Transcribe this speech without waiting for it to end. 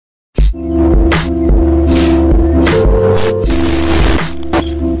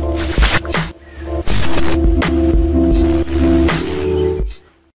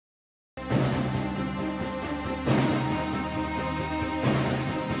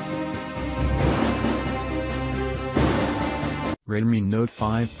Redmi Note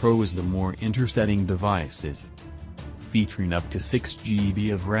 5 Pro is the more interesting devices. Featuring up to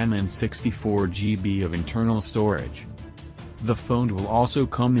 6GB of RAM and 64GB of internal storage. The phone will also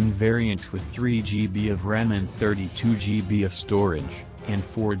come in variants with 3GB of RAM and 32GB of storage, and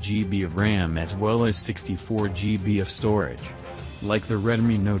 4GB of RAM as well as 64GB of storage. Like the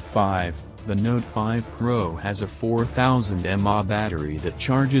Redmi Note 5, the Note 5 Pro has a 4000 mAh battery that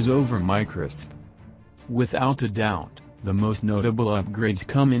charges over microsp. Without a doubt, the most notable upgrades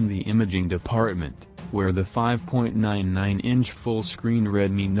come in the imaging department, where the 5.99-inch full-screen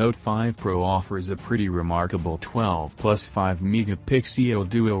Redmi Note 5 Pro offers a pretty remarkable 12 plus 5-megapixel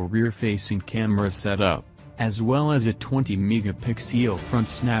dual rear-facing camera setup, as well as a 20-megapixel front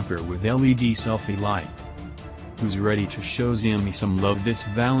snapper with LED selfie light. Who's ready to show Xiaomi some love this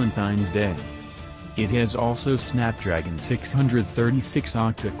Valentine's Day? It has also Snapdragon 636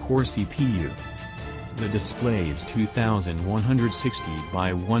 octa-core CPU. The display is 2160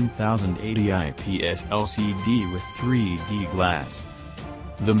 by 1080 IPS LCD with 3D glass.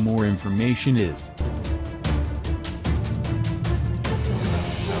 The more information is